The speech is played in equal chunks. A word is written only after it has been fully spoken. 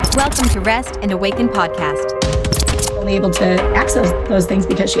Welcome to Rest and Awaken podcast. Only able to access those things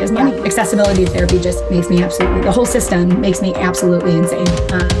because she has money. Accessibility therapy just makes me the whole system makes me absolutely insane.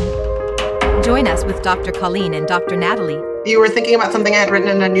 Join us with Dr. Colleen and Dr. Nathalie. You were thinking about something I had written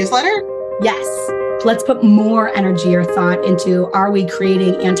in a newsletter? Yes. Let's put more energy or thought into, are we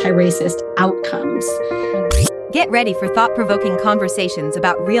creating anti-racist outcomes? Get ready for thought-provoking conversations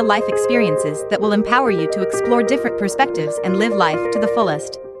about real-life experiences that will empower you to explore different perspectives and live life to the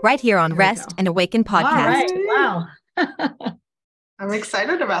fullest. Right here on Rest and Awaken podcast. All right. Wow. I'm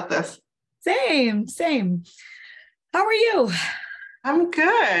excited about this. Same. How are you? I'm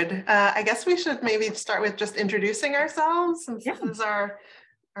good. I guess we should maybe start with just introducing ourselves, since this is our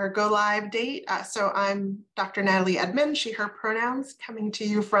go live date. So I'm Dr. Nathalie Edmond, she, her pronouns, coming to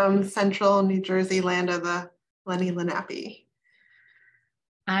you from central New Jersey, land of the Lenni Lenape.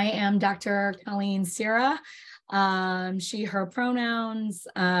 I am Dr. Colleen Sierra, she, her pronouns,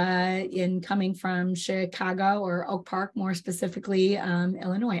 in coming from Chicago or Oak Park, more specifically,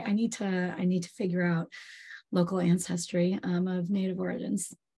 Illinois. I need to figure out local ancestry of Native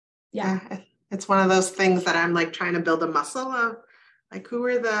origins. Yeah, it's one of those things that I'm like trying to build a muscle of, like who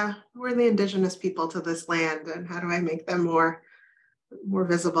are the indigenous people to this land, and how do I make them more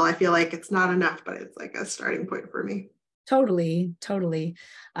visible? I feel like it's not enough, but it's like a starting point for me. Totally.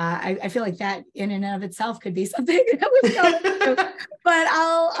 I feel like that in and of itself could be something that we go through, but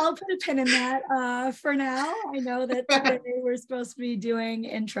I'll put a pin in that for now. I know that today we're supposed to be doing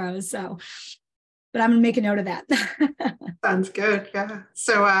intros, so, but I'm gonna make a note of that. Sounds good. Yeah.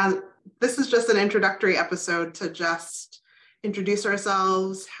 So this is just an introductory episode to just introduce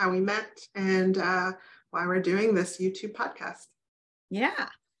ourselves, how we met, and why we're doing this YouTube podcast. Yeah.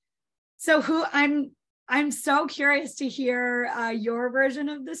 So I'm so curious to hear your version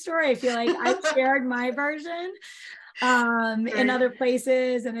of the story. I feel like I've shared my version in other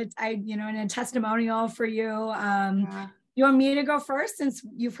places, and in a testimonial for you. You want me to go first since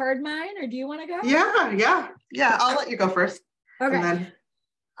you've heard mine, or do you want to go? Yeah. I'll let you go first. Okay.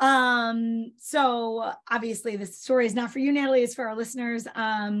 So obviously this story is not for you, Nathalie, it's for our listeners.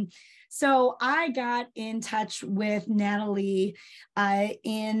 So I got in touch with Nathalie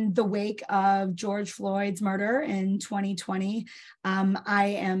in the wake of George Floyd's murder in 2020. I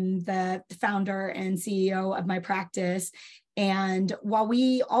am the founder and CEO of my practice. And while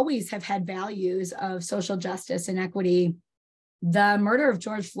we always have had values of social justice and equity, the murder of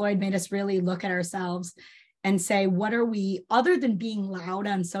George Floyd made us really look at ourselves and say, what are we, other than being loud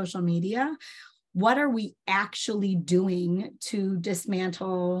on social media, what are we actually doing to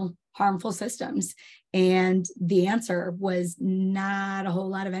dismantle harmful systems? And the answer was not a whole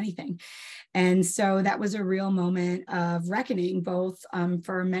lot of anything. And so that was a real moment of reckoning, both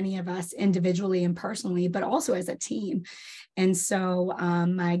for many of us individually and personally, but also as a team. And so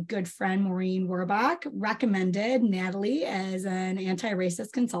my good friend Maureen Werbach recommended Nathalie as an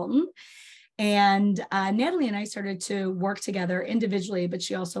anti-racist consultant. And Nathalie and I started to work together individually, but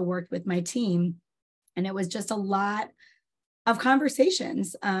she also worked with my team. And it was just a lot of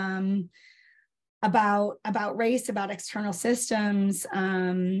conversations about race, about external systems,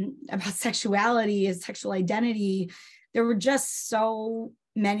 about sexuality and sexual identity. There were just so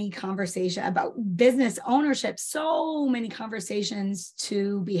many conversations about business ownership, so many conversations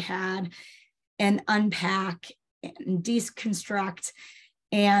to be had and unpack and deconstruct.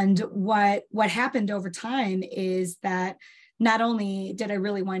 And what happened over time is that not only did I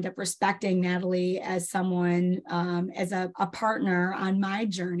really wind up respecting Nathalie as someone, as a partner on my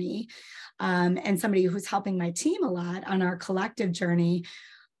journey, and somebody who's helping my team a lot on our collective journey,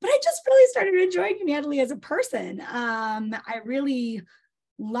 but I just really started enjoying Nathalie as a person. I really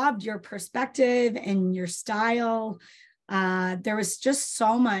loved your perspective and your style. There was just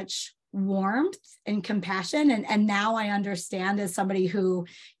so much warmth and compassion. And now I understand, as somebody who,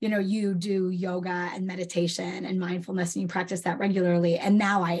 you do yoga and meditation and mindfulness and you practice that regularly. And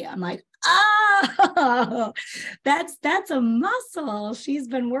now I'm like, that's a muscle she's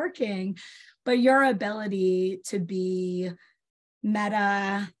been working. But your ability to be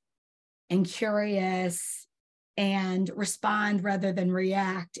meta and curious and respond rather than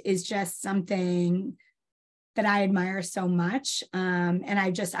react is just something that I admire so much. And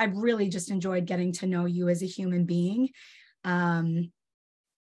I've really just enjoyed getting to know you as a human being. And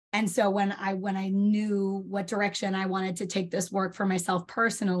so when I knew what direction I wanted to take this work for myself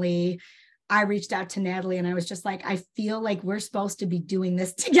personally, I reached out to Nathalie and I was just like, I feel like we're supposed to be doing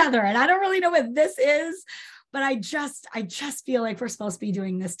this together. And I don't really know what this is, but I just feel like we're supposed to be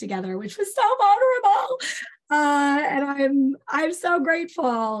doing this together, which was so vulnerable. And I'm so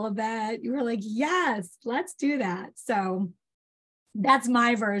grateful that you were like, yes, let's do that. So That's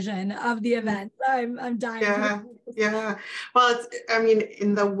my version of the event. I'm dying. Yeah, yeah. Well, I mean,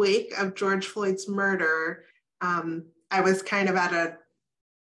 in the wake of George Floyd's murder, I was kind of at a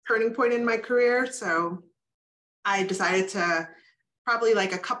turning point in my career. So I decided to, probably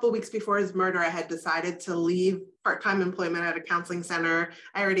like a couple weeks before his murder, I had decided to leave part-time employment at a counseling center.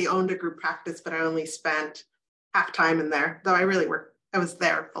 I already owned a group practice, but I only spent half time in there, though I was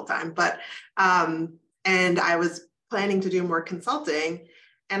there full time. But and I was planning to do more consulting.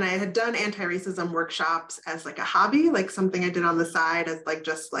 And I had done anti-racism workshops as like a hobby, like something I did on the side as like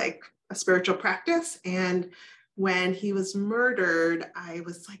just like a spiritual practice. And when he was murdered, I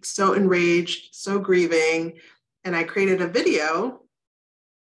was like so enraged, so grieving. And I created a video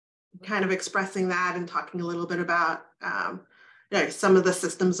kind of expressing that and talking a little bit about some of the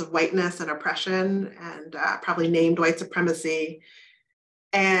systems of whiteness and oppression, and probably named white supremacy.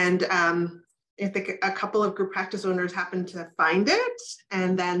 And I think a couple of group practice owners happened to find it,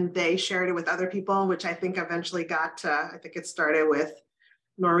 and then they shared it with other people, which I think eventually got to, I think it started with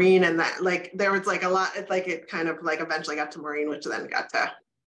Maureen, and that like there was like a lot, it's like it kind of like eventually got to Maureen, which then got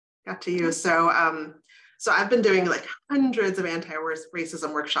to you. So I've been doing like hundreds of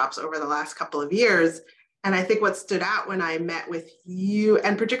anti-racism workshops over the last couple of years. And I think what stood out when I met with you,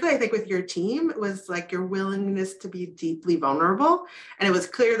 and particularly I think with your team, was like your willingness to be deeply vulnerable. And it was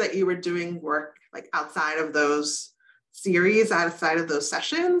clear that you were doing work like outside of those series, outside of those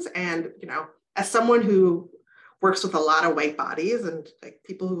sessions. And, you know, as someone who works with a lot of white bodies, and like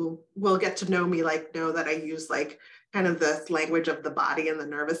people who will get to know me, like know that I use like kind of this language of the body and the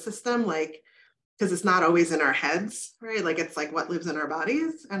nervous system, like, because it's not always in our heads, right? Like it's like what lives in our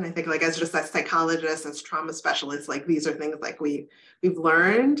bodies. And I think like as just as psychologists, as trauma specialists, like these are things like we've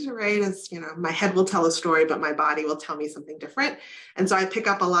learned, right? As, you know, my head will tell a story, but my body will tell me something different. And so I pick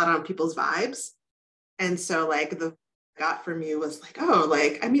up a lot on people's vibes. And so like the got from you was like, oh,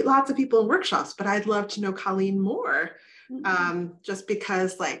 like I meet lots of people in workshops, but I'd love to know Colleen more. Just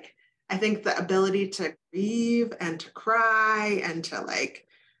because like, I think the ability to grieve and to cry and to like,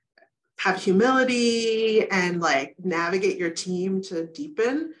 have humility and like navigate your team to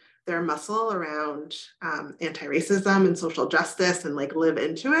deepen their muscle around anti-racism and social justice and like live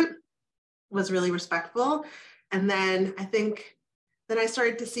into it was really respectful. And then I think then I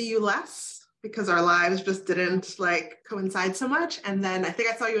started to see you less because our lives just didn't like coincide so much. And then I think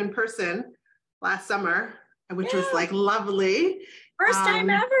I saw you in person last summer, which was like lovely. First time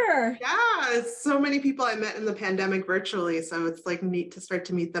ever. Yeah, so many people I met in the pandemic virtually. So it's like neat to start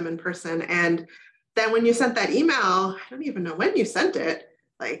to meet them in person. And then when you sent that email, I don't even know when you sent it,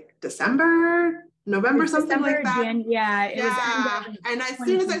 like December, November, something like that. It was. And as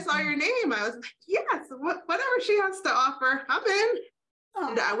soon as I saw your name, I was like, yes, whatever she has to offer, I'm in.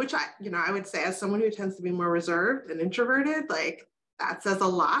 Oh. And, which I would say as someone who tends to be more reserved and introverted, like that says a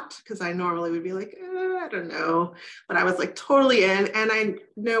lot, because I normally would be like, I don't know, but I was like totally in. And I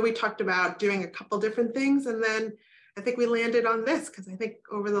know we talked about doing a couple different things, and then I think we landed on this because I think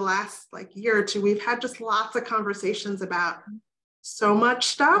over the last like year or two, we've had just lots of conversations about so much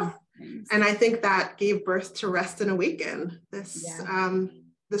stuff. And I think that gave birth to Rest and Awaken,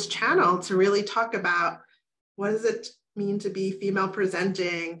 this channel to really talk about what does it mean to be female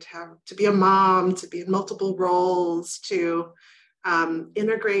presenting, to be a mom, to be in multiple roles, to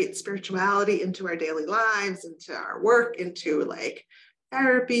integrate spirituality into our daily lives, into our work, into like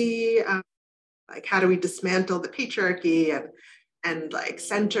therapy, like how do we dismantle the patriarchy and like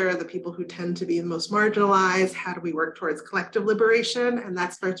center the people who tend to be the most marginalized? How do we work towards collective liberation? And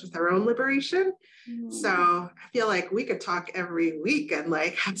that starts with our own liberation. So I feel like we could talk every week and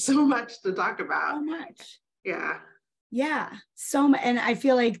like have so much to talk about. So much. Yeah. And I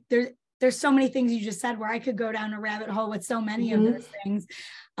feel like there's so many things you just said where I could go down a rabbit hole with so many of those things.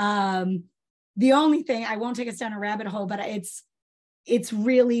 The only thing, I won't take us down a rabbit hole, but it's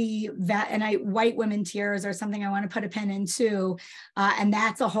really that, and white women tears are something I want to put a pin in too. And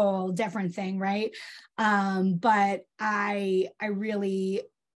that's a whole different thing, right? But I really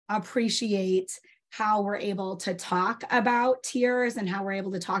appreciate how we're able to talk about tears and how we're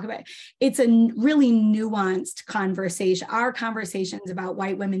able to talk about it. It's a really nuanced conversation. Our conversations about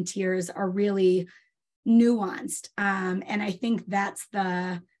white women tears are really nuanced. And I think that's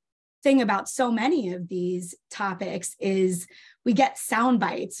the thing about so many of these topics is we get sound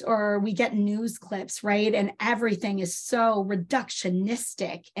bites or we get news clips, right? And everything is so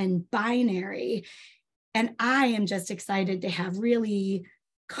reductionistic and binary. And I am just excited to have really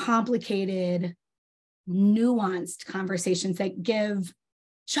complicated, nuanced conversations that give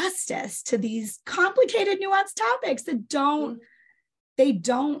justice to these complicated, nuanced topics that don't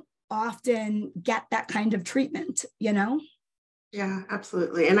often get that kind of treatment, you know? Yeah,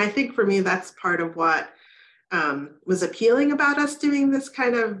 absolutely. And I think for me, that's part of what was appealing about us doing this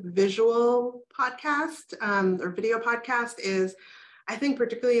kind of visual podcast or video podcast is I think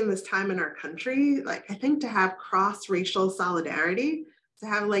particularly in this time in our country, like I think to have cross-racial solidarity, to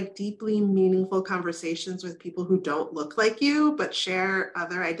have like deeply meaningful conversations with people who don't look like you, but share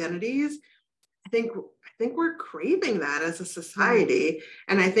other identities, I think we're craving that as a society. Yeah.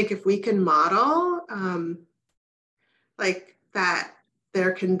 And I think if we can model like that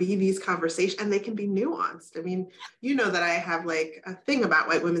there can be these conversations and they can be nuanced. I mean, you know that I have like a thing about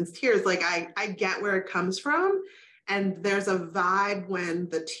white women's tears. Like I get where it comes from. And there's a vibe when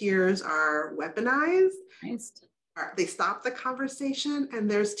the tears are weaponized. Nice. They stop the conversation,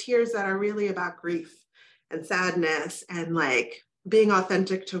 and there's tears that are really about grief and sadness and like being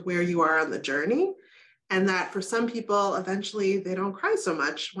authentic to where you are on the journey. And that for some people, eventually they don't cry so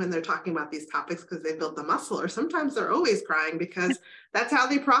much when they're talking about these topics because they built the muscle, or sometimes they're always crying because that's how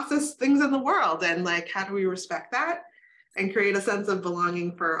they process things in the world. And like, how do we respect that and create a sense of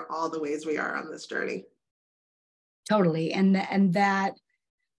belonging for all the ways we are on this journey? Totally. And that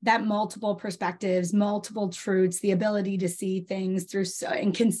multiple perspectives, multiple truths, the ability to see things through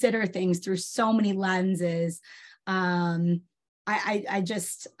and consider things through so many lenses. I'm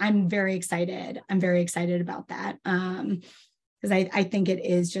very excited. I'm very excited about that. Because I think it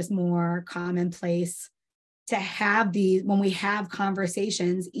is just more commonplace to have these, when we have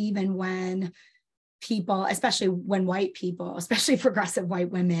conversations, even when people, especially when white people, especially progressive white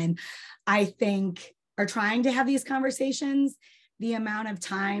women, I think are trying to have these conversations, the amount of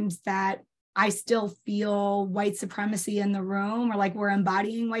times that I still feel white supremacy in the room, or like we're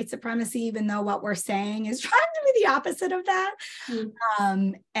embodying white supremacy, even though what we're saying is trying to be the opposite of that.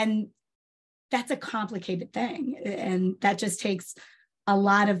 Mm. And that's a complicated thing. And that just takes a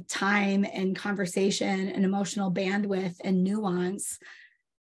lot of time and conversation and emotional bandwidth and nuance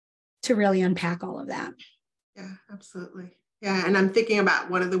to really unpack all of that. Yeah, absolutely. Yeah. And I'm thinking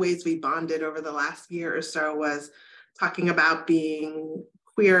about one of the ways we bonded over the last year or so was talking about being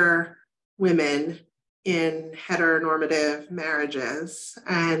queer women in heteronormative marriages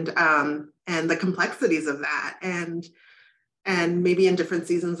and the complexities of that, and maybe in different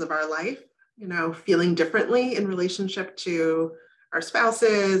seasons of our life, you know, feeling differently in relationship to our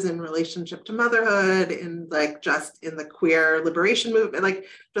spouses, in relationship to motherhood, in like just in the queer liberation movement, like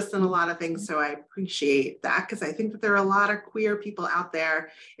just in a lot of things. So I appreciate that, because I think that there are a lot of queer people out there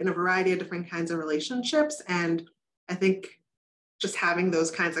in a variety of different kinds of relationships. And I think just having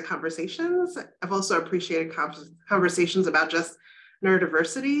those kinds of conversations. I've also appreciated conversations about just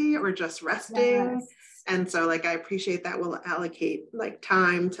neurodiversity or just resting. Yes. And so like, I appreciate that we'll allocate like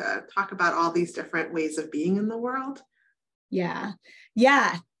time to talk about all these different ways of being in the world. Yeah.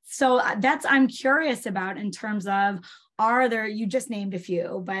 Yeah. So I'm curious about, in terms of, you just named a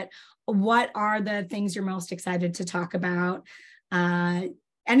few, but what are the things you're most excited to talk about?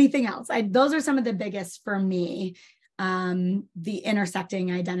 Anything else? Those are some of the biggest for me. The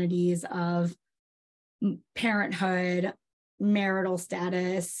intersecting identities of parenthood, marital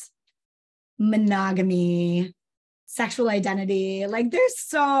status, monogamy, sexual identity. Like there's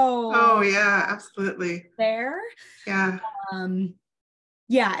so. Oh yeah, absolutely. There. Yeah.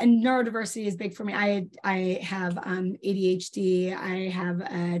 Yeah. And neurodiversity is big for me. I have ADHD. I have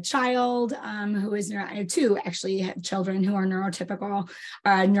a child who is, I have two actually children who are neurotypical,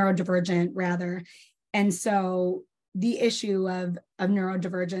 neurodivergent rather. And so the issue of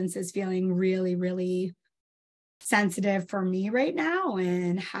neurodivergence is feeling really, really sensitive for me right now.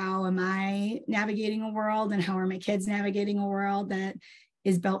 And how am I navigating a world, and how are my kids navigating a world that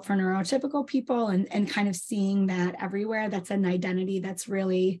is built for neurotypical people, and kind of seeing that everywhere. That's an identity that's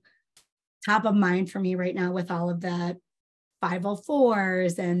really top of mind for me right now with all of the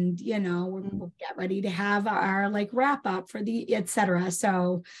 504s, and, you know, we'll get ready to have our like wrap up for the, et cetera.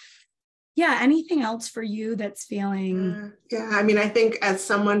 So yeah, anything else for you that's feeling? Yeah, I mean, I think as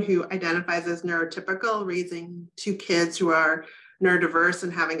someone who identifies as neurotypical, raising two kids who are neurodiverse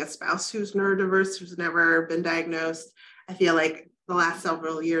and having a spouse who's neurodiverse, who's never been diagnosed, I feel like the last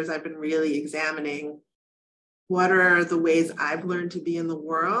several years I've been really examining what are the ways I've learned to be in the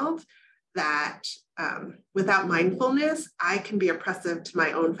world that without mindfulness, I can be oppressive to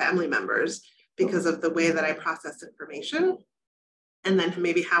my own family members because of the way that I process information. And then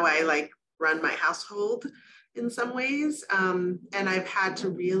maybe how I like run my household in some ways. And I've had to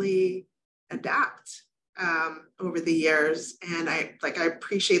really adapt over the years. And I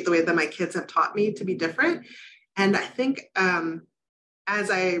appreciate the way that my kids have taught me to be different. And I think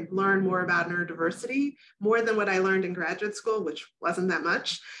as I learn more about neurodiversity, more than what I learned in graduate school, which wasn't that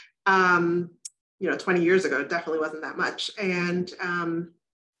much, 20 years ago, it definitely wasn't that much. And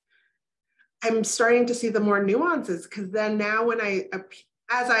I'm starting to see the more nuances, because then now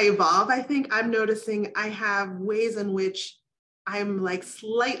as I evolve, I think I'm noticing I have ways in which I'm like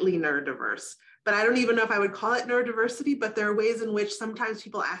slightly neurodiverse, but I don't even know if I would call it neurodiversity, but there are ways in which sometimes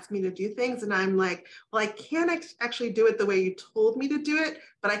people ask me to do things and I'm like, well, I can't actually do it the way you told me to do it,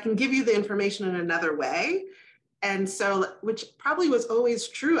 but I can give you the information in another way. And so, which probably was always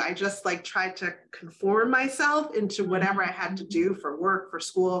true. I just like tried to conform myself into whatever I had to do for work, for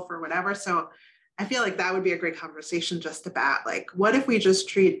school, for whatever. So I feel like that would be a great conversation just about like, what if we just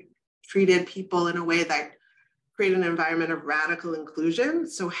treated people in a way that create an environment of radical inclusion?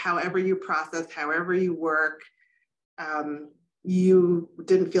 So however you process, however you work, you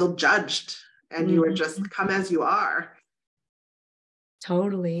didn't feel judged and you were just come as you are.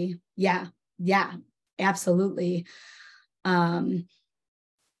 Totally. Yeah. Yeah. Absolutely.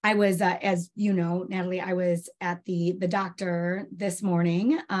 I was, as you know, Nathalie, I was at the doctor this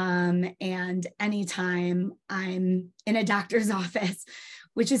morning. And anytime I'm in a doctor's office,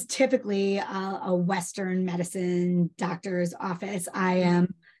 which is typically a Western medicine doctor's office, I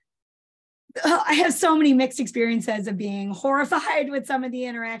have so many mixed experiences of being horrified with some of the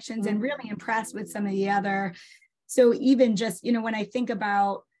interactions and really impressed with some of the other. So even just, when I think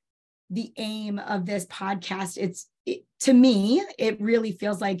about the aim of this podcast, to me, it really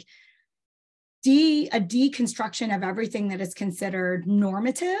feels like a deconstruction of everything that is considered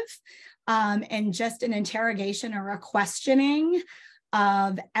normative, and just an interrogation or a questioning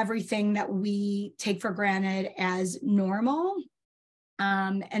of everything that we take for granted as normal.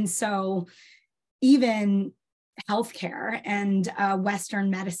 And so even healthcare and Western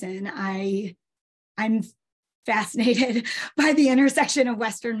medicine, I'm fascinated by the intersection of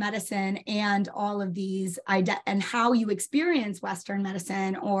Western medicine and all of these and how you experience Western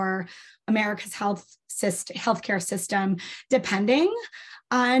medicine or America's healthcare system, depending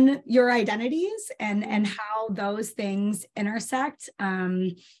on your identities and how those things intersect.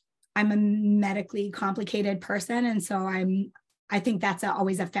 I'm a medically complicated person, and so I think that's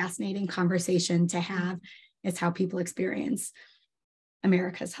always a fascinating conversation to have, is how people experience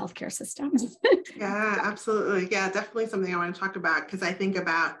America's healthcare system. Yeah, absolutely. Yeah, definitely something I want to talk about, because I think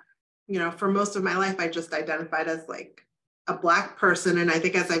about, for most of my life, I just identified as like a Black person. And I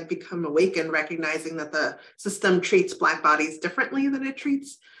think as I've become awakened, recognizing that the system treats Black bodies differently than it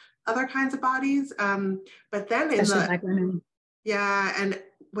treats other kinds of bodies. But then especially Black women. Yeah. And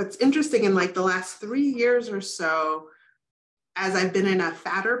what's interesting in like the last 3 years or so, as I've been in a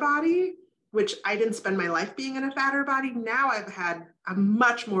fatter body, which I didn't spend my life being in a fatter body, now I'm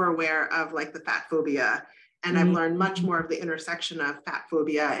much more aware of like the fat phobia, and I've learned much more of the intersection of fat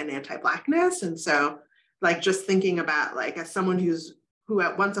phobia and anti-Blackness. And so like just thinking about like as someone who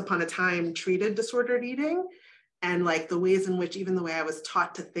at once upon a time treated disordered eating, and like the ways in which even the way I was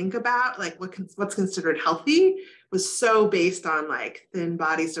taught to think about like what's considered healthy was so based on like thin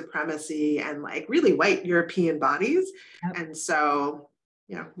body supremacy and like really white European bodies. Yep. And so,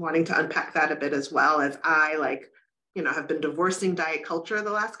 wanting to unpack that a bit as well, as I have been divorcing diet culture the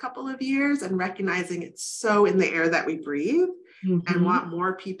last couple of years and recognizing it's so in the air that we breathe, and want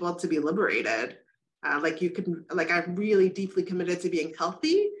more people to be liberated. I'm really deeply committed to being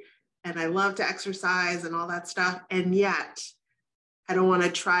healthy, and I love to exercise and all that stuff. And yet I don't want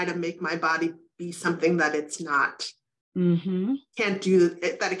to try to make my body be something that it's not, can't do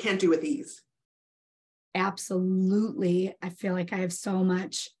with ease. Absolutely. I feel like I have so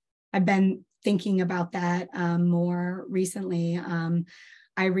much. I've been thinking about that more recently.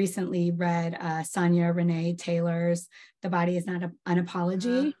 I recently read Sonia Renee Taylor's "The Body Is Not an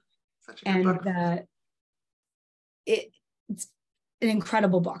Apology," such a good book. It's an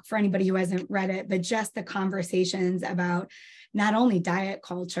incredible book for anybody who hasn't read it, but just the conversations about not only diet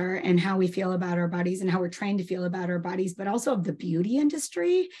culture and how we feel about our bodies and how we're trained to feel about our bodies, but also of the beauty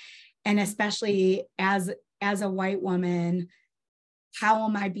industry. And especially as a white woman, how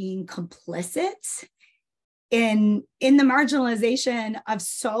am I being complicit in the marginalization of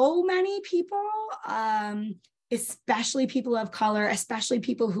so many people, especially people of color, especially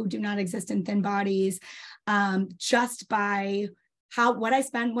people who do not exist in thin bodies, just by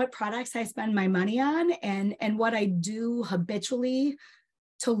what products I spend my money on and what I do habitually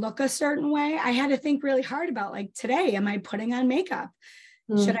to look a certain way. I had to think really hard about, like, today, am I putting on makeup?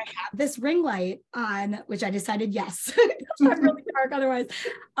 Should I have this ring light on? Which I decided yes. It's really dark otherwise.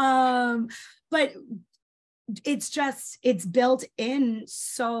 But it's built in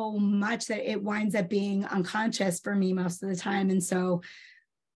so much that it winds up being unconscious for me most of the time. And so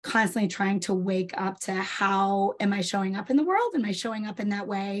constantly trying to wake up to, how am I showing up in the world? Am I showing up in that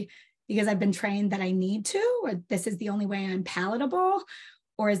way, because I've been trained that I need to, or this is the only way I'm palatable?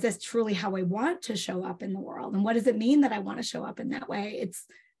 Or is this truly how I want to show up in the world? And what does it mean that I want to show up in that way?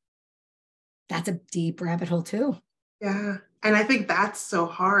 That's a deep rabbit hole too. Yeah. And I think that's so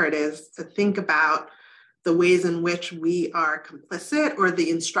hard, is to think about the ways in which we are complicit, or the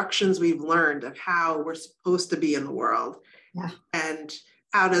instructions we've learned of how we're supposed to be in the world. Yeah. And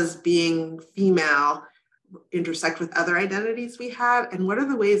how does being female intersect with other identities we have? And what are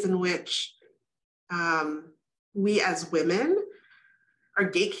the ways in which we as women are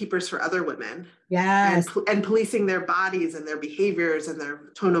gatekeepers for other women? Yes. And policing their bodies and their behaviors and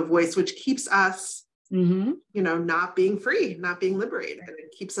their tone of voice, which keeps us, not being free, not being liberated. And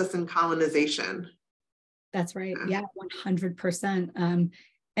it keeps us in colonization. That's right. Yeah, 100%.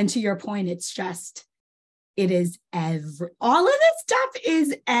 And to your point, it is all of this stuff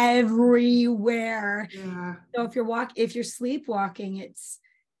is everywhere. Yeah. So if you're sleepwalking, it's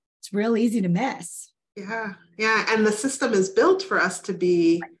real easy to miss. Yeah. Yeah. And the system is built for us to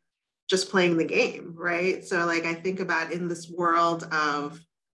be just playing the game, right? So like, I think about in this world of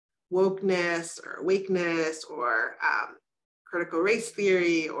wokeness or awakeness or critical race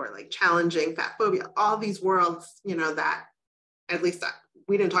theory, or like challenging fat phobia, all these worlds, that at least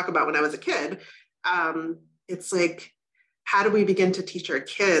we didn't talk about when I was a kid. It's like, how do we begin to teach our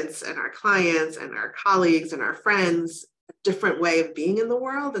kids and our clients and our colleagues and our friends a different way of being in the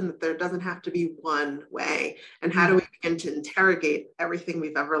world, and that there doesn't have to be one way? And how do we begin to interrogate everything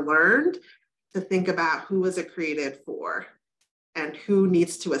we've ever learned to think about who was it created for, and who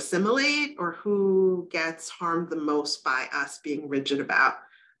needs to assimilate, or who gets harmed the most by us being rigid about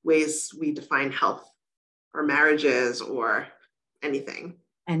ways we define health or marriages or anything.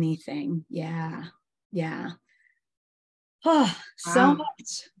 Yeah. Yeah. Oh, so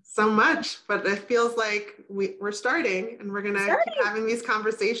much. So much, but it feels like we're starting, and we're going to keep having these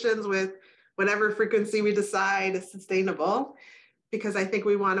conversations with whatever frequency we decide is sustainable, because I think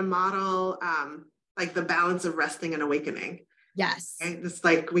we want to model like the balance of resting and awakening. Yes. Right? It's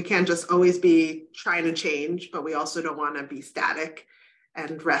like, we can't just always be trying to change, but we also don't want to be static.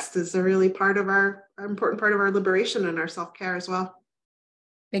 And rest is a really important part of our liberation and our self-care as well.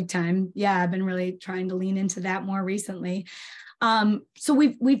 Big time. Yeah, I've been really trying to lean into that more recently. So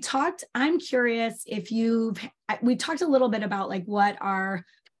we've talked, I'm curious if we talked a little bit about like what are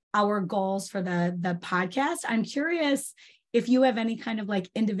our goals for the podcast. I'm curious if you have any kind of like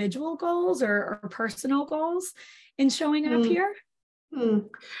individual goals or personal goals in showing up here.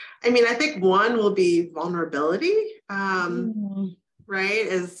 I mean, I think one will be vulnerability, right?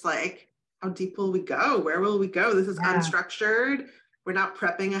 Is like, how deep will we go? Where will we go? This is unstructured. We're not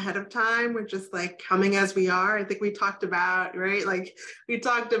prepping ahead of time. We're just like coming as we are. I think we talked about, right? Like we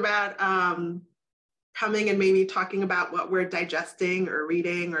talked about coming and maybe talking about what we're digesting or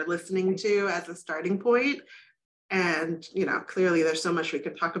reading or listening to as a starting point. And, clearly there's so much we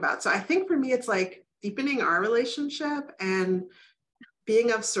could talk about. So I think for me, it's like deepening our relationship and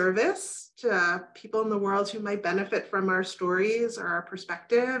being of service to people in the world who might benefit from our stories or our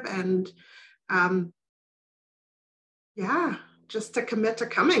perspective. And just to commit to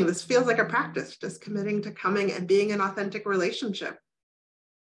coming. This feels like a practice, just committing to coming and being an authentic relationship.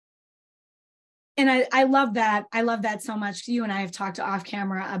 And I love that. I love that so much. You and I have talked off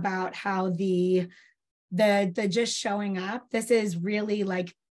camera about how the just showing up, this is really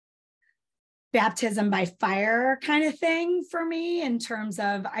like baptism by fire kind of thing for me, in terms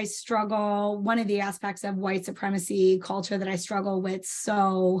of one of the aspects of white supremacy culture that I struggle with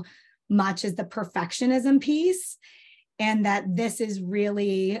so much is the perfectionism piece. And that this is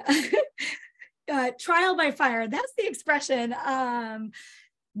really trial by fire. That's the expression.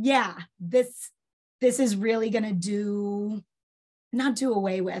 This is really going to not do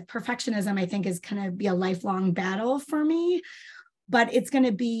away with. Perfectionism, I think, is going to be a lifelong battle for me, but it's going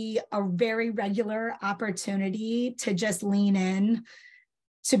to be a very regular opportunity to just lean in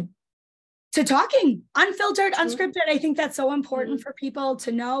to talking unfiltered, unscripted. I think that's so important for people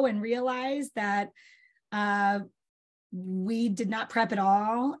to know and realize that we did not prep at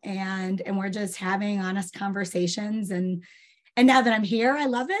all, and we're just having honest conversations. And now that I'm here, I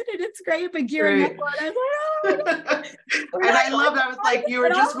love it, and it's great. But gearing up, I was like, and I love that. It was like you were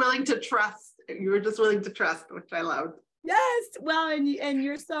just willing to trust. You were just willing to trust, which I loved. Yes, well, and you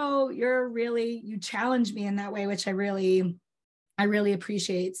challenge me in that way, which I really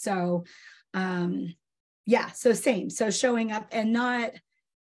appreciate. So, so same. So showing up and not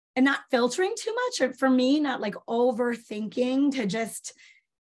filtering too much, or for me, not like overthinking, to just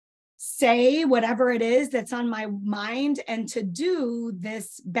say whatever it is that's on my mind, and to do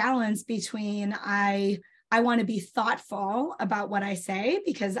this balance between I I want to be thoughtful about what I say,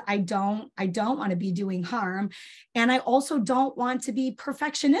 because I don't want to be doing harm. And I also don't want to be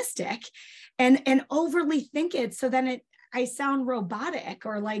perfectionistic and overly think it. So then I sound robotic,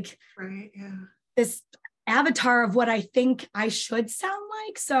 or like this avatar of what I think I should sound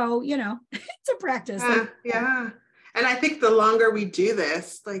like. So, it's a practice. Yeah. And I think the longer we do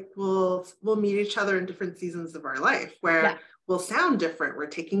this, like we'll meet each other in different seasons of our life where we'll sound different. We're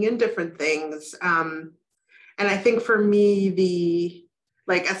taking in different things. And I think for me,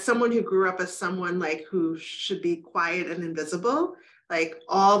 as someone who grew up as someone like who should be quiet and invisible, like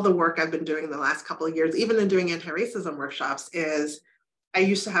all the work I've been doing in the last couple of years, even in doing anti-racism workshops, is I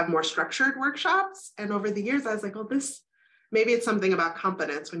used to have more structured workshops. And over the years, I was like, oh, maybe it's something about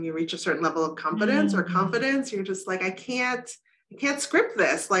competence. When you reach a certain level of competence or confidence, you're just like, I can't script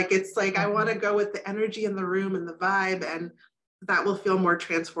this. Like, it's like, I want to go with the energy in the room and the vibe, and that will feel more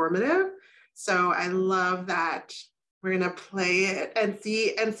transformative. So I love that we're going to play it and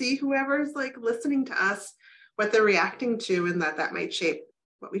see whoever's like listening to us, what they're reacting to, and that might shape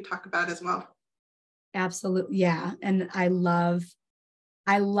what we talk about as well. Absolutely. Yeah. And I love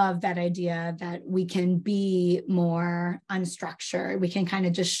that idea that we can be more unstructured. We can kind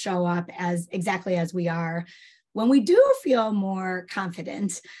of just show up as exactly as we are when we do feel more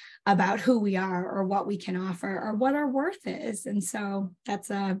confident about who we are or what we can offer or what our worth is. And so that's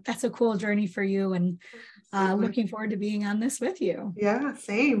a cool journey for you, and looking forward to being on this with you. Yeah,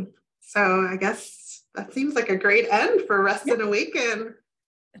 same. So I guess that seems like a great end for Rest and Awaken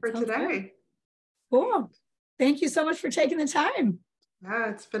for today. Cool. Thank you so much for taking the time.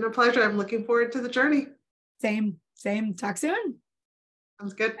 Yeah, it's been a pleasure. I'm looking forward to the journey. Same. Talk soon.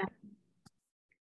 Sounds good.